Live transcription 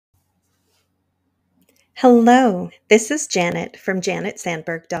Hello, this is Janet from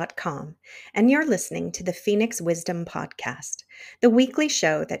janetsandberg.com, and you're listening to the Phoenix Wisdom Podcast, the weekly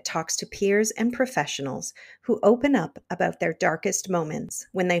show that talks to peers and professionals who open up about their darkest moments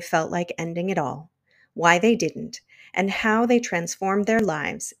when they felt like ending it all, why they didn't, and how they transformed their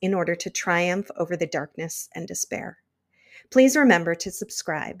lives in order to triumph over the darkness and despair. Please remember to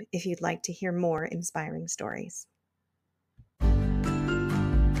subscribe if you'd like to hear more inspiring stories.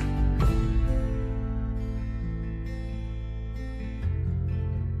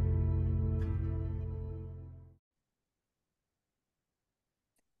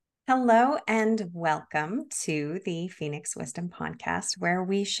 Hello and welcome to the Phoenix Wisdom Podcast, where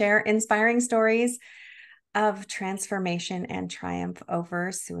we share inspiring stories of transformation and triumph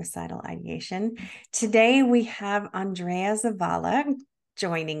over suicidal ideation. Today we have Andrea Zavala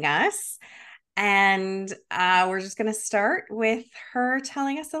joining us, and we're just going to start with her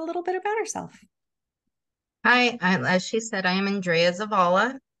telling us a little bit about herself. Hi, as she said, I am Andrea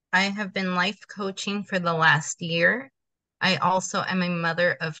Zavala. I have been life coaching for the last year. I also am a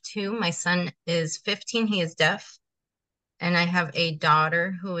mother of two. My son is 15, he is deaf, and I have a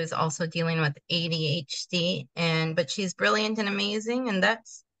daughter who is also dealing with ADHD, but she's brilliant and amazing, and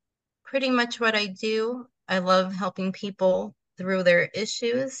that's pretty much what I do. I love helping people through their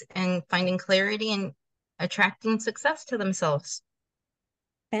issues and finding clarity and attracting success to themselves.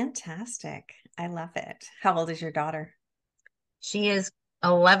 Fantastic. I love it. How old is your daughter? She is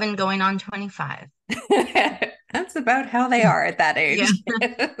 11 going on 25. That's about how they are at that Yeah.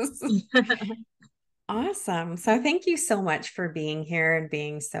 age. Awesome. So thank you so much for being here and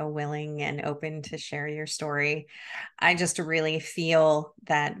being so willing and open to share your story. I just really feel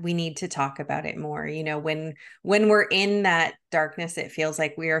that we need to talk about it more. You know, when we're in that darkness, it feels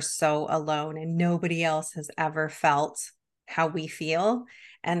like we are so alone and nobody else has ever felt how we feel.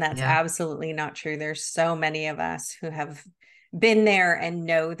 And that's Yeah. absolutely not true. There's so many of us who have been there and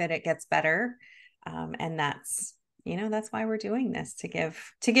know that it gets better. And that's why we're doing this, to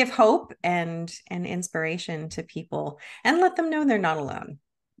give hope and inspiration to people and let them know they're not alone.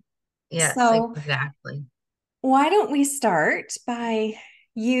 Yes, So exactly. why don't we start by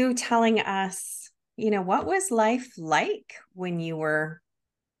you telling us, what was life like when you were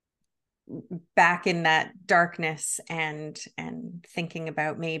back in that darkness and thinking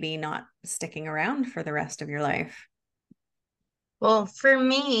about maybe not sticking around for the rest of your life? Well, for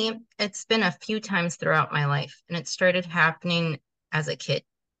me, it's been a few times throughout my life, and it started happening as a kid.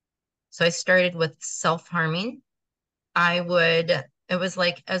 So I started with self-harming. It was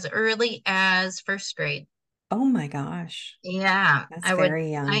like as early as first grade. Oh my gosh, Yeah, that's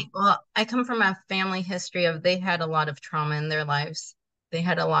very young. I come from a family history of they had a lot of trauma in their lives. They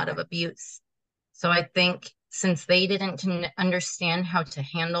had a lot of abuse. So I think since they didn't understand how to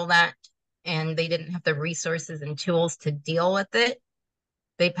handle that and they didn't have the resources and tools to deal with it,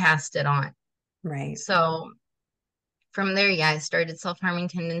 they passed it on. Right. So from there, yeah, I started self-harming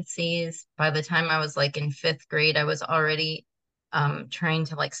tendencies. By the time I was like in fifth grade, I was already trying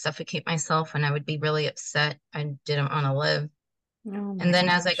to like suffocate myself when I would be really upset. I didn't want to live. Oh And my then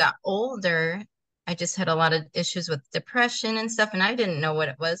as I gosh. got older, I just had a lot of issues with depression and stuff, and I didn't know what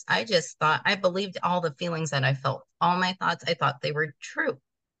it was. I just thought I believed all the feelings that I felt, all my thoughts, I thought they were true,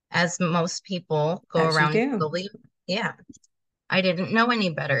 as most people go As you around do. believe. Yeah, I didn't know any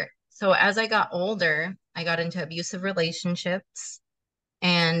better. So as I got older, I got into abusive relationships.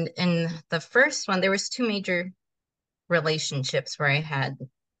 And in the first one, there was two major relationships where I had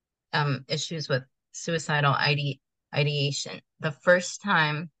issues with suicidal ideation. The first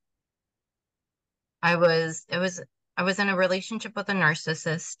time I was, it was, I was in a relationship with a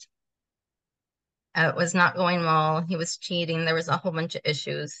narcissist. It was not going well. He was cheating. There was a whole bunch of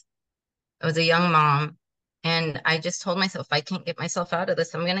issues. I was a young mom. And I just told myself, if I can't get myself out of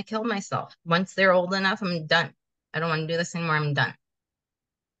this, I'm going to kill myself. Once they're old enough, I'm done. I don't want to do this anymore. I'm done.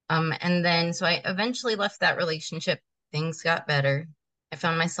 And then, so I eventually left that relationship. Things got better. I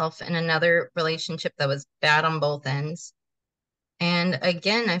found myself in another relationship that was bad on both ends. And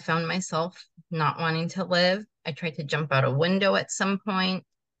again, I found myself not wanting to live. I tried to jump out a window at some point.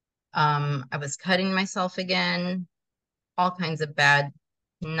 I was cutting myself again, all kinds of bad,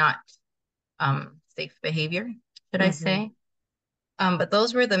 not safe behavior, should I Mm-hmm. say. But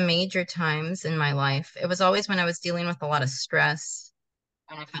those were the major times in my life. It was always when I was dealing with a lot of stress,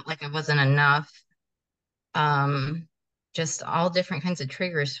 when I felt like I wasn't enough, um, just all different kinds of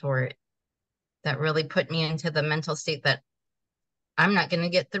triggers for it that really put me into the mental state that I'm not going to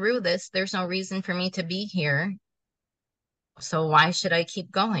get through this. There's no reason for me to be here. So why should I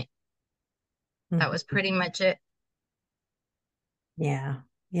keep going? That was Mm-hmm. pretty much it. Yeah.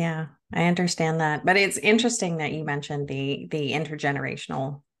 Yeah, I understand that. But it's interesting that you mentioned the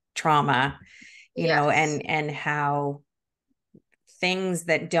intergenerational trauma, Yes. and how things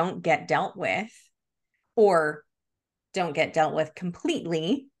that don't get dealt with or don't get dealt with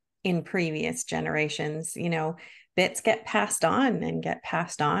completely in previous generations, bits get passed on and get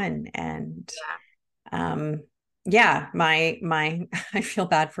passed on. And Yeah. um yeah, my I feel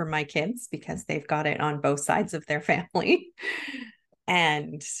bad for my kids because they've got it on both sides of their family.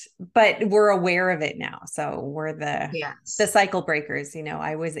 And but we're aware of it now, so we're the Yes. cycle breakers.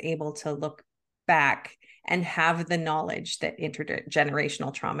 I was able to look back and have the knowledge that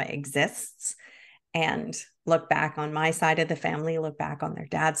intergenerational trauma exists, and look back on my side of the family, look back on their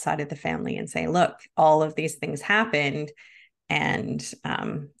dad's side of the family, and say, look, all of these things happened, and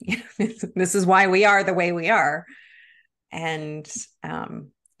this is why we are the way we are. And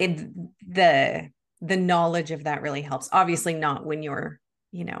it the the knowledge of that really helps. Obviously not when you're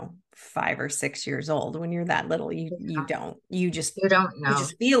 5 or 6 years old. When you're that little, you Yeah. don't, you just You don't you know.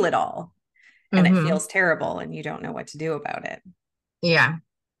 just feel it all, and it Hmm. feels terrible, and you don't know what to do about it. Yeah.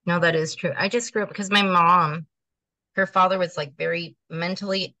 No, that is true. I just grew up because my mom, her father was like very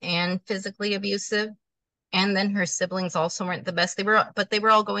mentally and physically abusive. And then her siblings also weren't the best. But they were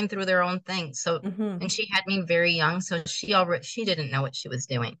all going through their own things. So, Mm-hmm. and she had me very young, so she didn't know what she was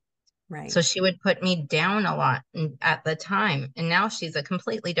doing. So Right. she would put me down a lot at the time. And now she's a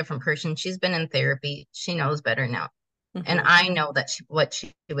completely different person. She's been in therapy. She knows better now. And Mm-hmm. I know that what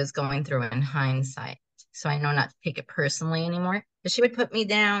she was going through in hindsight. So I know not to take it personally anymore. But she would put me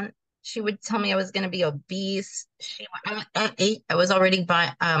down. She would tell me I was going to be obese. At 8, I was already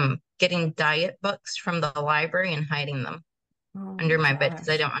getting diet books from the library and hiding them Oh under my my bed because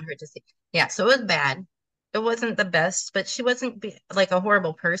I gosh. don't want her to see. Yeah, so it was bad. It wasn't the best, but she wasn't like a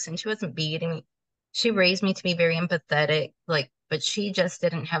horrible person. She wasn't beating me. She raised me to be very empathetic, but she just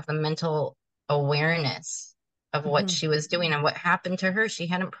didn't have the mental awareness of what Mm-hmm. she was doing and what happened to her. She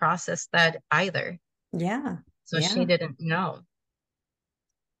hadn't processed that either. Yeah. So she Yeah. didn't know.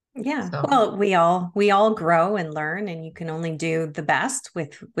 Yeah. So Well, we all grow and learn, and you can only do the best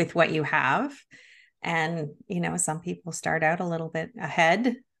with what you have. And some people start out a little bit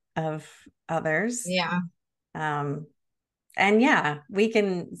ahead of others. yeah, Um, and yeah, we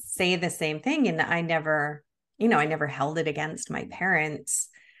can say the same thing. And I never held it against my parents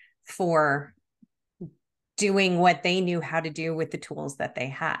for doing what they knew how to do with the tools that they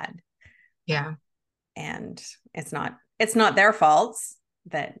had. Uh, yeah, and it's not their faults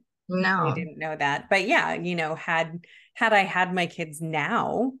that they no. didn't know that. But yeah, had I had my kids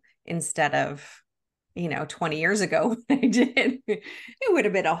now instead of 20 years ago when I did, it would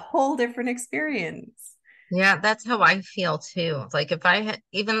have been a whole different experience. Yeah, that's how I feel too. Like if I had,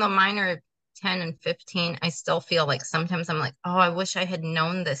 even though mine are 10 and 15, I still feel like sometimes I'm like, oh, I wish I had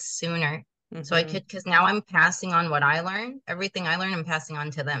known this sooner. So I Mm-hmm. could, because now I'm passing on what I learned. Everything I learned, I'm passing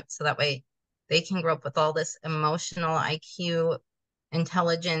on to them. So that way they can grow up with all this emotional IQ,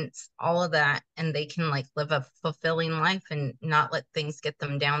 intelligence, all of that, and they can like live a fulfilling life and not let things get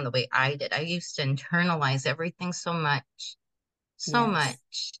them down the way I did. I used to internalize everything so Yes.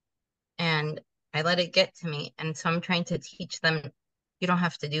 much and I let it get to me. And so I'm trying to teach them you don't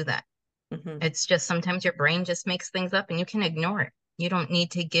have to do that. Mm-hmm. It's just sometimes your brain just makes things up and you can ignore it. You don't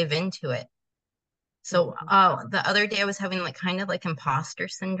need to give into it. So, Mm-hmm. the other day I was having like kind of like imposter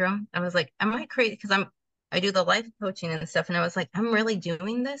syndrome. I was like, am I crazy? Because I do the life coaching and stuff. And I was like, I'm really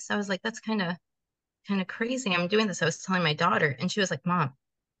doing this. I was like, that's kind of crazy. I'm doing this. I was telling my daughter, and she was like, Mom,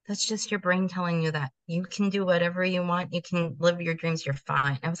 that's just your brain telling you that you can do whatever you want. You can live your dreams. You're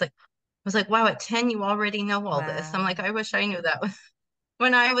fine. I was like, wow, at 10, you already know all this. I'm like, Wow. I wish I knew that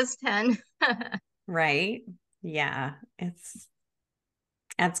when I was 10. Right. Yeah.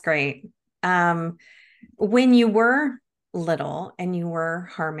 That's great. Um, when you were little and you were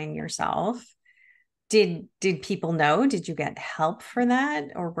harming yourself, did people know? Did you get help for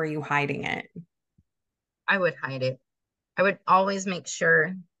that, or were you hiding it? I would hide it. I would always make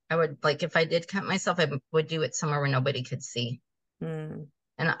sure I would, like, if I did cut myself, I would do it somewhere where nobody could see. Mm,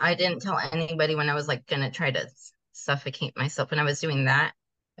 And I didn't tell anybody when I was like going to try to suffocate myself. When I was doing that,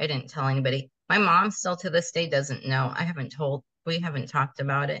 I didn't tell anybody. My mom still to this day doesn't know. We haven't talked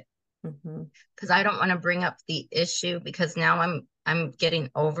about it mm-hmm. because I don't want to bring up the issue because now I'm getting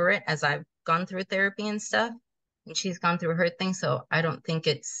over it as I've gone through therapy and stuff, and she's gone through her thing. So I don't think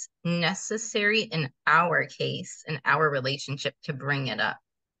it's necessary in our case, in our relationship, to bring it up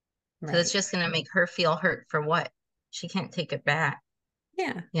because it's Right. just going to make her feel hurt for what? She can't take it back.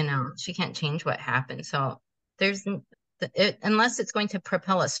 Yeah. She can't change what happened. So there's unless it's going to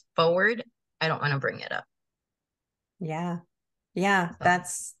propel us forward, I don't want to bring it up. Yeah. Yeah, So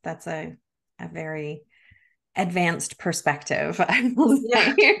that's a very advanced perspective, I will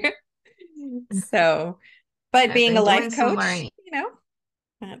yeah, say. So, but I've being a been doing life some coach, learning.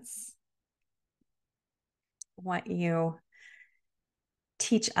 that's what you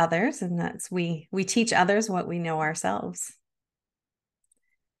teach others, and that's we teach others what we know ourselves.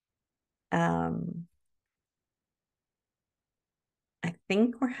 Um, I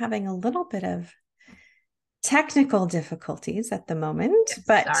think we're having a little bit of technical difficulties at the moment, Yes,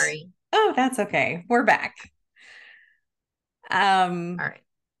 but sorry. oh, that's okay. We're back. All Um, right.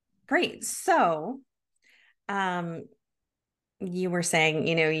 Great. So, um, you were saying,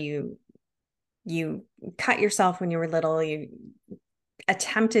 you cut yourself when you were little, you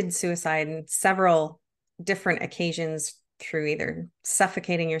attempted suicide in several different occasions through either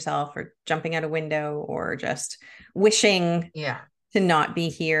suffocating yourself or jumping out a window or just wishing Yeah. to not be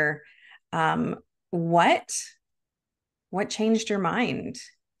here. Um, what what changed your mind?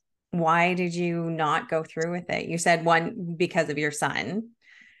 Why did you not go through with it? You said one because of your son.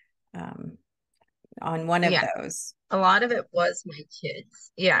 Um, on one of Yeah. those. A lot of it was my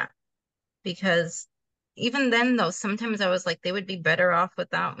kids. Yeah. Because even then though, sometimes I was like, they would be better off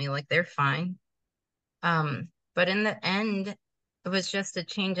without me. Like they're fine. But in the end, it was just a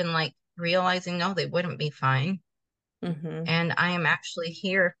change in like realizing no, they wouldn't be fine. Mm-hmm. And I am actually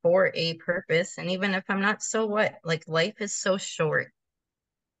here for a purpose. And even if I'm not, so what? Like life is so short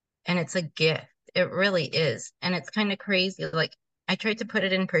and it's a gift. It really is. And it's kind of crazy. Like I try to put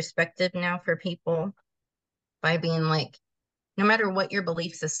it in perspective now for people by being like, no matter what your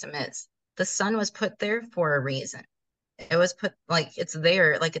belief system is, the sun was put there for a reason. It was put like it's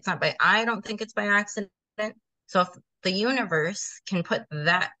there, like it's not by, I don't think it's by accident. So if the universe can put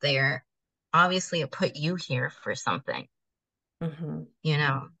that there, obviously it put you here for something, Mm-hmm. you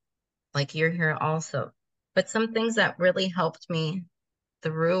know, like you're here also. But some things that really helped me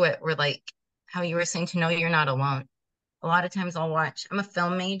through it were like how you were saying to know you're not alone. A lot of times I'm a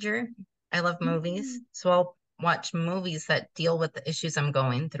film major. I love movies. So I'll watch movies that deal with the issues I'm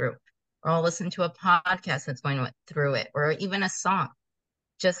going through, or I'll listen to a podcast that's through it, or even a song.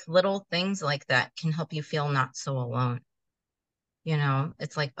 Just little things like that can help you feel not so alone.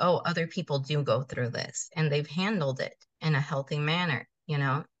 It's like, oh, other people do go through this and they've handled it in a healthy manner.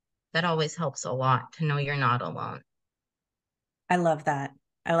 That always helps a lot to know you're not alone. I love that.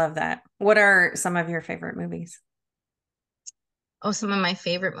 I love that. What are some of your favorite movies? Oh, some of my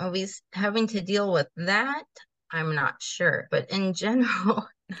favorite movies having to deal with that, I'm not sure, but in general,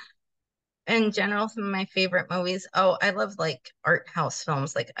 some of my favorite movies. Oh, I love like art house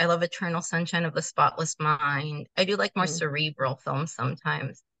films. Like I love Eternal Sunshine of the Spotless Mind. I do like more Mm-hmm. cerebral films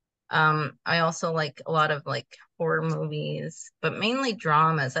sometimes. I also like a lot of like horror movies, but mainly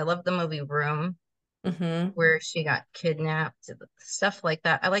dramas. I love the movie Room, Mm-hmm. where she got kidnapped, stuff like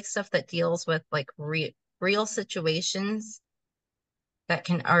that. I like stuff that deals with like real situations that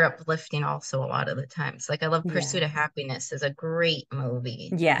can are uplifting also a lot of the times. Like I love Pursuit Yeah. of Happiness is a great movie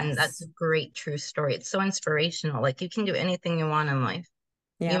and that's a Yes. great true story. It's so inspirational. Like you can do anything you want in life.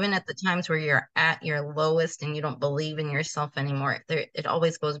 Yeah. Even at the times where you're at your lowest and you don't believe in yourself anymore, it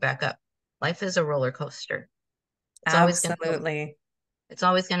always goes back up. Life is a roller coaster. It's always going to go Absolutely. it's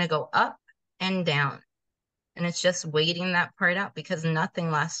always going to go up and down. And it's just waiting that part out because nothing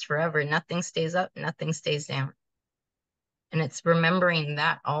lasts forever. Nothing stays up, nothing stays down. And it's remembering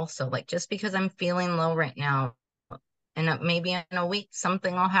that also, like just because I'm feeling low right now, and maybe in a week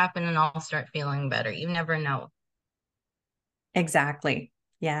something will happen and I'll start feeling better. You never know. Exactly.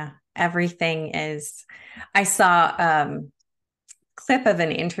 Yeah. Everything is I saw clip of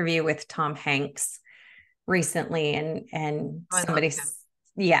an interview with Tom Hanks recently, and Oh, I love somebody, him.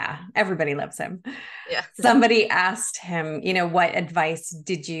 yeah, everybody loves him. Yeah. Somebody asked him, what advice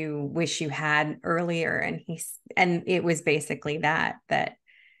did you wish you had earlier? And it was basically that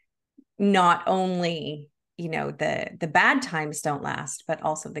not only, the bad times don't last, but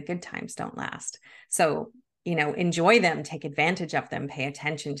also the good times don't last. So, enjoy them, take advantage of them, pay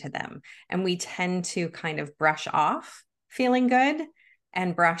attention to them. And we tend to kind of brush off feeling good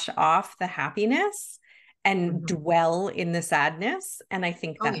and brush off the happiness and Mhm. dwell in the sadness. And I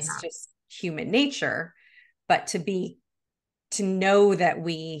think Oh that's yeah. just human nature. But to know that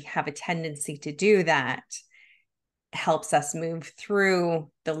we have a tendency to do that helps us move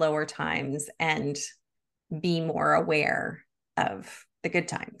through the lower times and be more aware of the good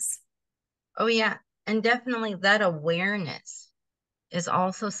times. Oh yeah. And definitely that awareness is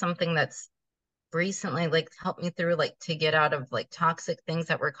also something that's recently like helped me through like to get out of like toxic things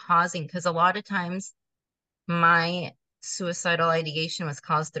that were causing because a lot of times my suicidal ideation was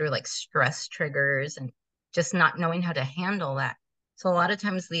caused through like stress triggers and just not knowing how to handle that. So a lot of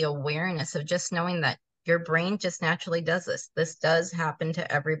times the awareness of just knowing that your brain just naturally does this. This does happen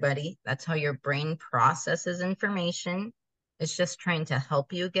to everybody. That's how your brain processes information. It's just trying to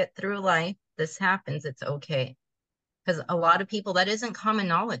help you get through life. This happens. It's okay. Because a lot of people, that isn't common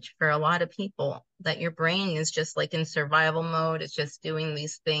knowledge for a lot of people, that your brain is just like in survival mode. It's just doing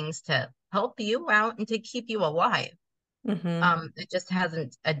these things to help you out and to keep you alive. Mm-hmm. It just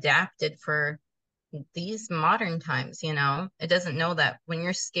hasn't adapted for these modern times, you know? It doesn't know that when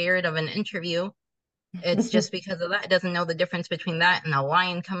you're scared of an interview, it's just because of that. It doesn't know the difference between that and a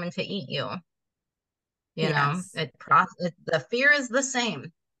lion coming to eat you. You know, Yes. the fear is the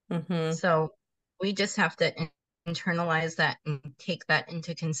same. Mm-hmm. So we just have to internalize that and take that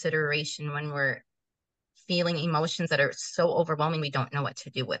into consideration when we're feeling emotions that are so overwhelming we don't know what to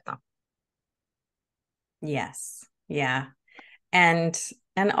do with them. Yes. Yeah. And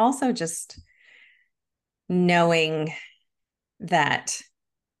also just knowing that,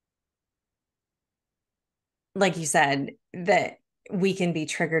 like you said, that we can be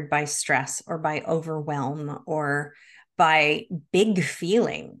triggered by stress or by overwhelm or by big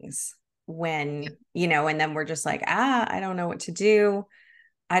feelings Yep. when, and then we're just like, I don't know what to do.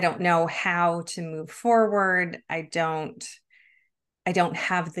 I don't know how to move forward. I don't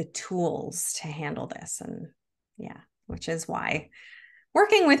have the tools to handle this. And yeah, which is why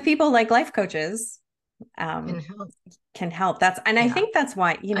working with people like life coaches Can um, help. can help. And I Yeah. think that's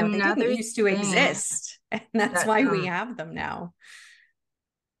why, they didn't Another used to thing exist. And that's that why we have them now.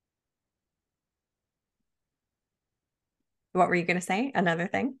 What were you going to say? Another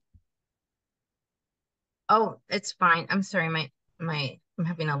thing? oh, it's fine. I'm sorry, I'm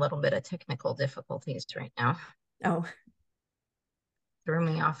having a little bit of technical difficulties right now. Oh, Threw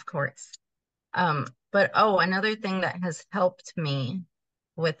me off course. But oh, another thing that has helped me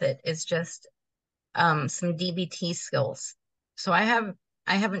with it is just some DBT skills. So I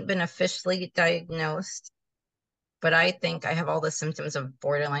haven't been officially diagnosed, but I think I have all the symptoms of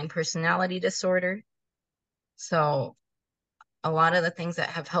borderline personality disorder. So a lot of the things that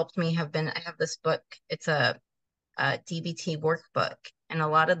have helped me have been, I have this book. It's a DBT workbook, and a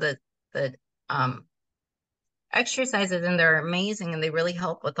lot of the exercises in there are amazing, and they really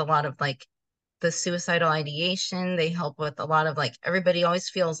help with a lot of like the suicidal ideation. They help with a lot of like everybody always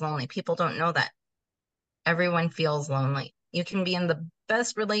feels lonely. People don't know that everyone feels lonely. You can be in the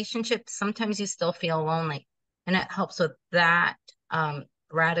best relationship, sometimes you still feel lonely. And it helps with that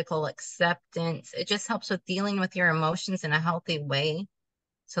radical acceptance. It just helps with dealing with your emotions in a healthy way.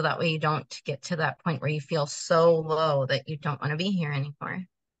 So that way you don't get to that point where you feel so low that you don't want to be here anymore.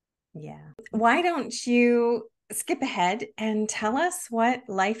 yeah. Why don't you skip ahead and tell us what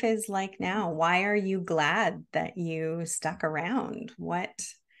life is like now? Why are you glad that you stuck around?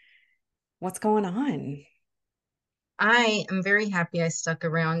 What's going on? I am very happy I stuck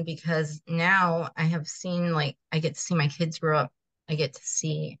around because now I have seen, like, I get to see my kids grow up. I get to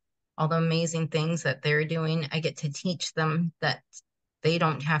see all the amazing things that they're doing. I get to teach them that they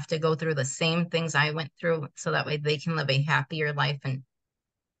don't have to go through the same things I went through so that way they can live a happier life and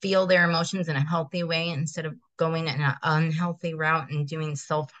feel their emotions in a healthy way instead of going in an unhealthy route and doing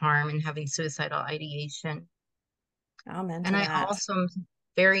self-harm and having suicidal ideation. Amen And to I that. also am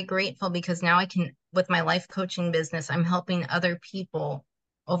very grateful because now I can, with my life coaching business, I'm helping other people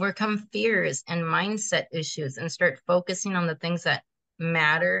overcome fears and mindset issues and start focusing on the things that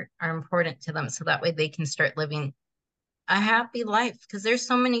matter, are important to them. So that way they can start living a happy life. Because there's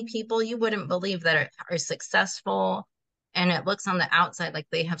so many people you wouldn't believe that are successful. And it looks on the outside like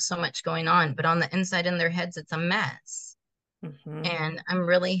they have so much going on, but on the inside in their heads, it's a mess. Mm-hmm. And I'm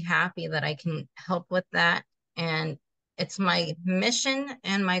really happy that I can help with that. And it's my mission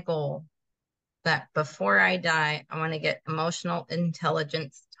and my goal that before I die, I want to get emotional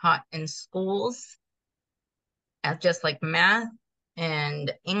intelligence taught in schools, as just like math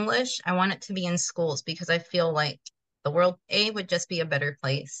and English. I want it to be in schools because I feel like the world, A, would just be a better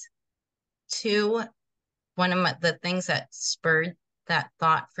place. Two, one of the things that spurred that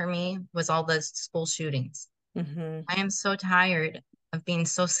thought for me was all the school shootings. Mm-hmm. I am so tired of being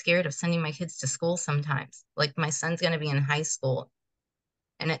so scared of sending my kids to school sometimes. Like my son's going to be in high school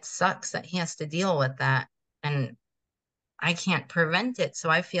and it sucks that he has to deal with that. And I can't prevent it. So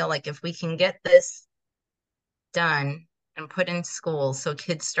I feel like if we can get this done and put in schools so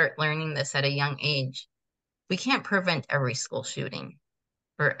kids start learning this at a young age, we can't prevent every school shooting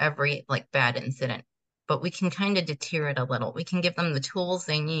or every like bad incident, but we can kind of deter it a little. We can give them the tools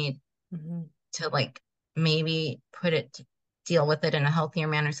they need Mm-hmm. to like maybe deal with it in a healthier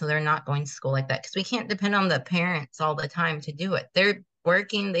manner so they're not going to school like that because we can't depend on the parents all the time to do it. They're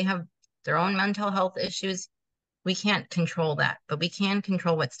working, they have their own mental health issues. We can't control that, but we can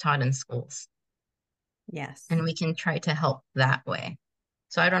control what's taught in schools, Yes. and we can try to help that way.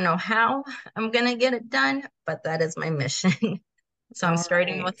 So I don't know how I'm going to get it done, but that is my mission. So I'm All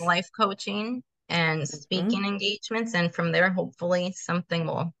starting with right. life coaching and Mhm. speaking engagements, and from there, hopefully something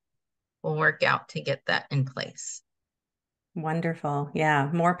will work out to get that in place. Wonderful. Yeah,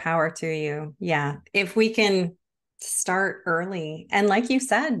 more power to you. Yeah. If we can start early, and like you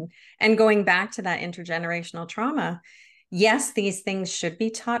said, and going back to that intergenerational trauma, yes, these things should be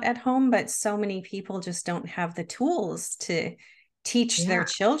taught at home, but so many people just don't have the tools to teach their Yeah.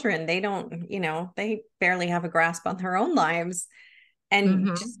 children. They don't, they barely have a grasp on their own lives and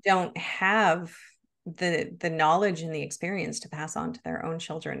Mm-hmm. just don't have the knowledge and the experience to pass on to their own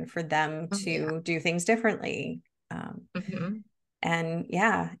children for them Oh, yeah. to do things differently. Mm-hmm. And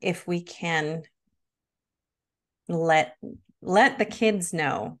yeah, if we can let let the kids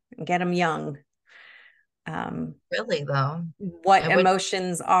know, get them young, um, Really, though, what I would.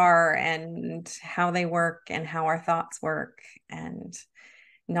 emotions are and how they work and how our thoughts work, and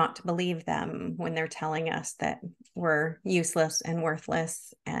not to believe them when they're telling us that we're useless and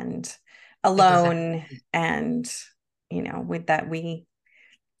worthless and alone, Exactly. and with that we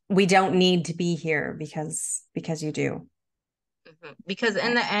don't need to be here because you do. Mhm. Because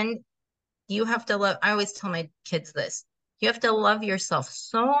in the end, you have to love. I always tell my kids this: you have to love yourself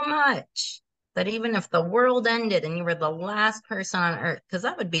so much that even if the world ended and you were the last person on earth, because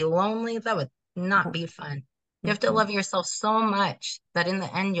that would be lonely, that would not be fun. You have to Mhm, love yourself so much that in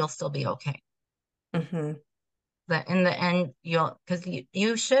the end, you'll still be okay. mhm, That in the end, because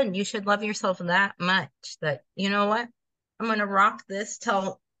you should love yourself that much that, you know what? I'm going to rock this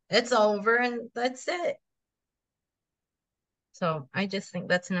till it's over and that's it. So I just think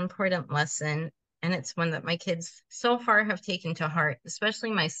that's an important lesson. And it's one that my kids so far have taken to heart,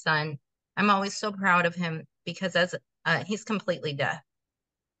 especially my son. I'm always so proud of him because he's completely deaf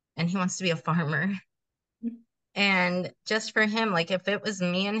and he wants to be a farmer. And just for him, like if it was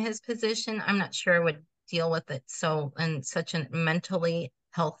me in his position, I'm not sure I would deal with it so in such a mentally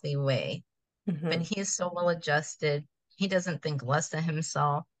healthy way. But mhm. he is so well adjusted. He doesn't think less of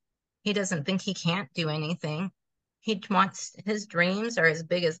himself. He doesn't think he can't do anything. He wants his dreams are as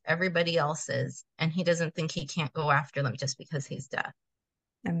big as everybody else's, and he doesn't think he can't go after them just because he's deaf.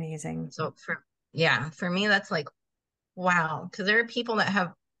 Amazing. So yeah, for me, that's like, wow, because there are people that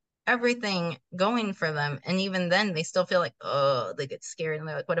have everything going for them, and even then they still feel like, oh, they get scared and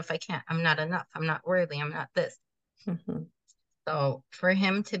they're like, what if I can't? I'm not enough. I'm not worthy. I'm not this. Mhm. So for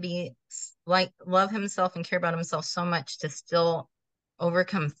him to be like love himself and care about himself so much to still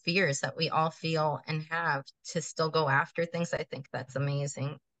overcome fears that we all feel and have to still go after things, I think that's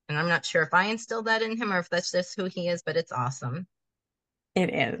amazing. And I'm not sure if I instilled that in him or if that's just who he is, but it's awesome.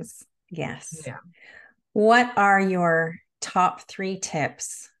 It is. Yes. Yeah. What are your top three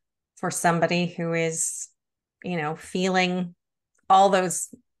tips for somebody who is, feeling all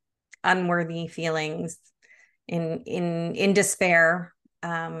those unworthy feelings in despair,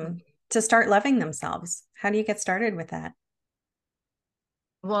 to start loving themselves? How do you get started with that?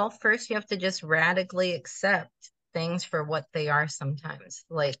 Well, first you have to just radically accept things for what they are sometimes.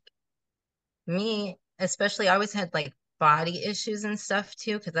 Like me, especially, I always had like body issues and stuff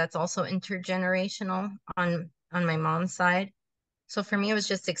too, because that's also intergenerational on my mom's side. So for me, it was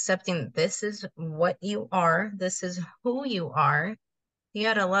just accepting this is what you are, this is who you are. You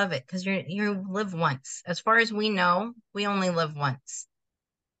gotta love it because you live once. As far as we know, we only live once.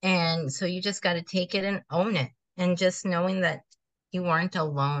 And so you just gotta take it and own it. And just knowing that you aren't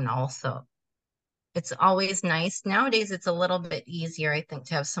alone also. It's always nice. Nowadays, it's a little bit easier, I think,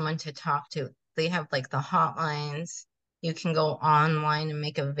 to have someone to talk to. They have like the hotlines. You can go online and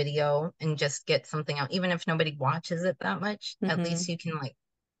make a video and just get something out. Even if nobody watches it that much, at least Mm-hmm. you can like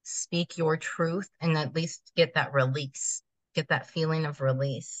speak your truth and at least get that release, get that feeling of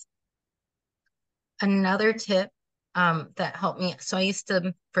release. Another tip that helped me. So I used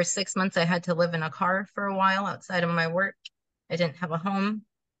to, for 6 months, I had to live in a car for a while outside of my work. I didn't have a home.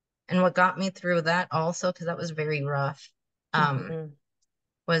 And what got me through that also, because that was very rough, um, Mm-hmm.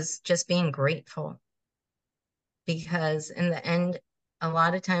 was just being grateful. Because in the end, a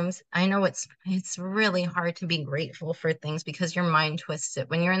lot of times I know it's really hard to be grateful for things because your mind twists it.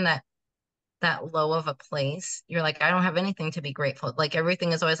 When you're in that low of a place, you're like, I don't have anything to be grateful. Like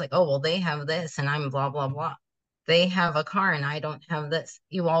everything is always like, oh, well, they have this and I'm blah, blah, blah. They have a car and I don't have this.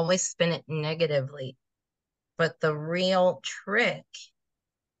 You always spin it negatively. But the real trick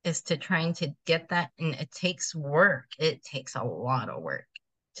is to trying to get that, and it takes work. It takes a lot of work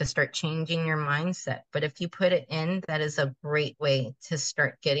to start changing your mindset. But if you put it in, that is a great way to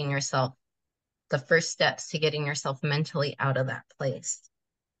start getting yourself the first steps to getting yourself mentally out of that place.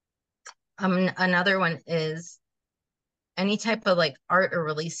 Another one is any type of like art or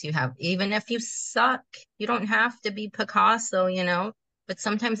release you have, even if you suck, you don't have to be Picasso, but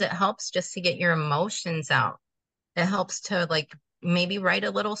sometimes it helps just to get your emotions out. It helps to like maybe write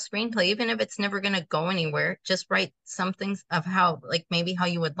a little screenplay, even if it's never going to go anywhere. Just write some things of how, like maybe how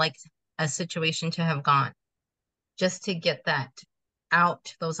you would like a situation to have gone, just to get that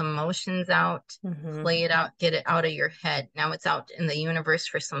out, those emotions out, play it out, get it out of your head. Now it's out in the universe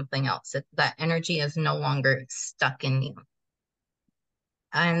for something else. That energy is no longer stuck in you.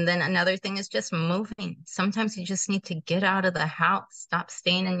 And then another thing is just moving. Sometimes you just need to get out of the house, stop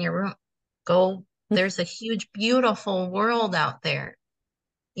staying in your room. Go, there's a huge, beautiful world out there.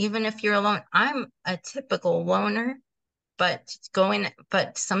 Even if you're alone, I'm a typical loner, but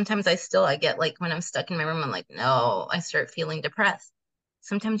sometimes I get like when I'm stuck in my room, I'm like, no, I start feeling depressed.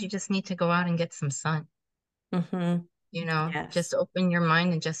 Sometimes you just need to go out and get some sun, Yes. just open your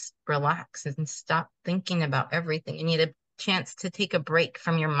mind and just relax and stop thinking about everything. You need a chance to take a break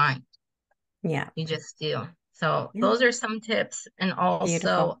from your mind. Yeah. You just do. So Yeah. those are some tips. And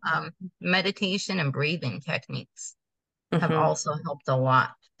also Beautiful. meditation and breathing techniques have Mm-hmm. also helped a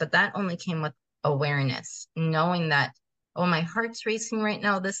lot. But that only came with awareness, knowing that, oh, my heart's racing right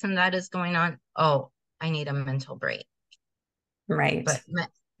now, this and that is going on. Oh, I need a mental break. Right. But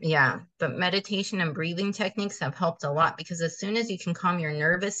yeah, but meditation and breathing techniques have helped a lot because as soon as you can calm your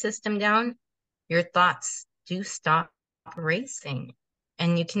nervous system down, your thoughts do stop racing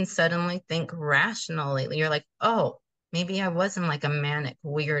and you can suddenly think rationally. You're like, oh, maybe I was in like a manic,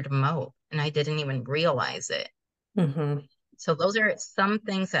 weird mode and I didn't even realize it. Mm-hmm. So those are some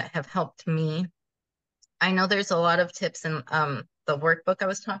things that have helped me. I know there's a lot of tips in the workbook I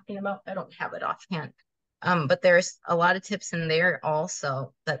was talking about. I don't have it offhand. But there's a lot of tips in there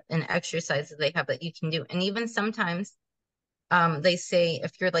also that and exercises they have that you can do. And even sometimes they say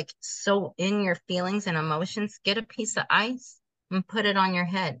if you're like so in your feelings and emotions, get a piece of ice and put it on your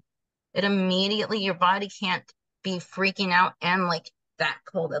head. It immediately your body can't be freaking out and like that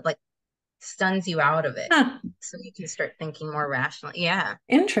cold. It like stuns you out of it. Huh. So you can start thinking more rationally. Yeah.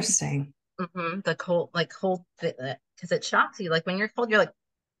 Interesting. The cold, like cold, because it shocks you. Like when you're cold, you're like,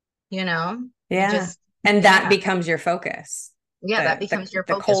 you know, you Yeah. just, And that yeah, becomes your focus. yeah, that The the becomes your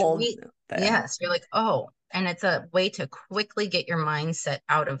the focus. cold, the Yes, you're like, oh, and it's a way to quickly get your mindset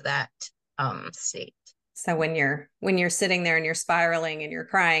out of that state. so when you're sitting there and you're spiraling and you're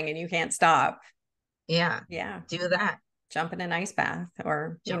crying and you can't stop. Yeah, Yeah. do that. Jump in an ice bath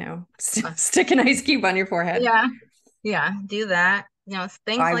or, Jump. stick an ice cube on your forehead. Yeah, yeah, do that.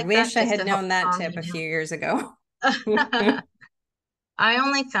 Things I like that wish I just had to help known that calm tip you a few down. years ago. I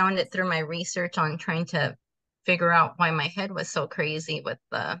only found it through my research on trying to figure out why my head was so crazy with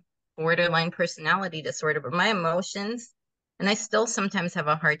the borderline personality disorder, but my emotions, and I still sometimes have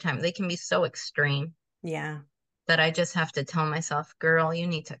a hard time, they can be so extreme Yeah. that I just have to tell myself, girl, you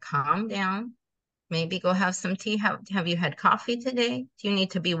need to calm down. Maybe go have some tea. Have you had coffee today? Do you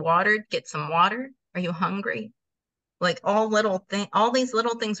need to be watered? Get some water. Are you hungry? Like all these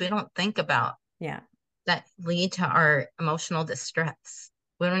little things we don't think about Yeah. that lead to our emotional distress.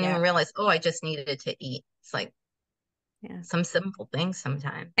 We don't even Yeah. realize, oh, I just needed to eat. It's like Yeah. some simple things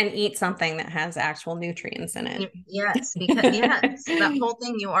sometimes. And eat something that has actual nutrients in it. Yes, because yes, that whole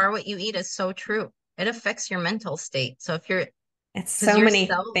thing, you are what you eat is so true. It affects your mental state. So if you're, It's because so your many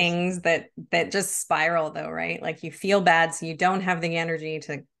cells, things that just spiral though, right? Like you feel bad, so you don't have the energy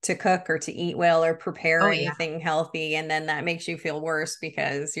to cook or to eat well or prepare oh yeah, anything healthy, and then that makes you feel worse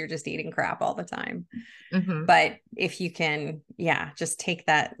because you're just eating crap all the time. hmm But if you can, yeah, just take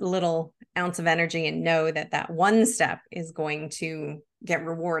that little ounce of energy and know that that one step is going to get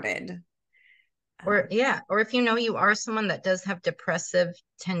rewarded. or Um, yeah, or if you know you are someone that does have depressive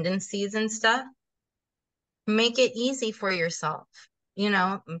tendencies and stuff, make it easy for yourself.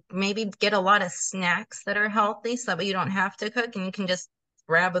 Maybe get a lot of snacks that are healthy so that you don't have to cook and you can just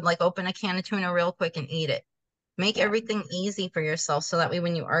grab it, like open a can of tuna real quick and eat it. Make yeah, everything easy for yourself so that way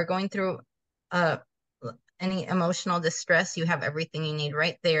when you are going through uh any emotional distress, you have everything you need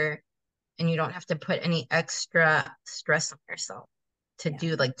right there and you don't have to put any extra stress on yourself to yeah.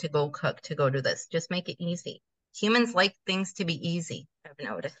 do like to go cook, to go do this. Just make it easy. Humans like things to be easy, I've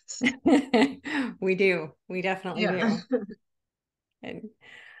noticed. We do. We definitely Yeah. do. And,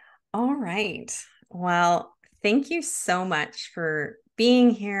 all right. Well, thank you so much for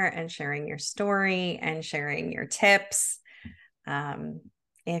being here and sharing your story and sharing your tips. Um,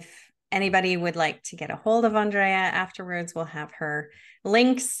 if anybody would like to get a hold of Andrea afterwards, we'll have her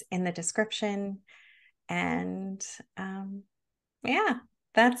links in the description. And yeah,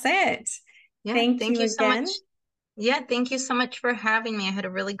 that's it. Yeah, Thank thank you you so much. again. Yeah, thank you so much for having me. I had a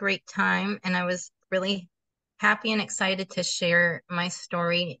really great time and I was really happy and excited to share my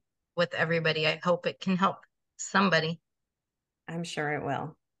story with everybody. I hope it can help somebody. I'm sure it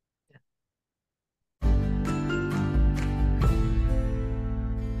will.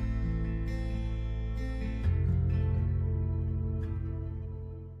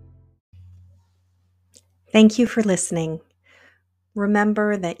 Thank you for listening.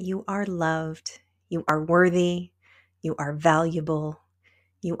 Remember that you are loved, you are worthy, you are valuable,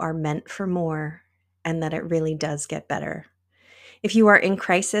 you are meant for more, and that it really does get better. If you are in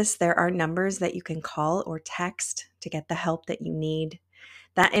crisis, there are numbers that you can call or text to get the help that you need.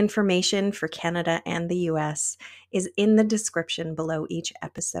 That information for Canada and the US is in the description below each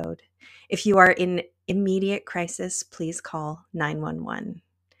episode. If you are in immediate crisis, please call 911.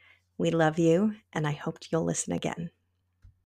 We love you, and I hope you'll listen again.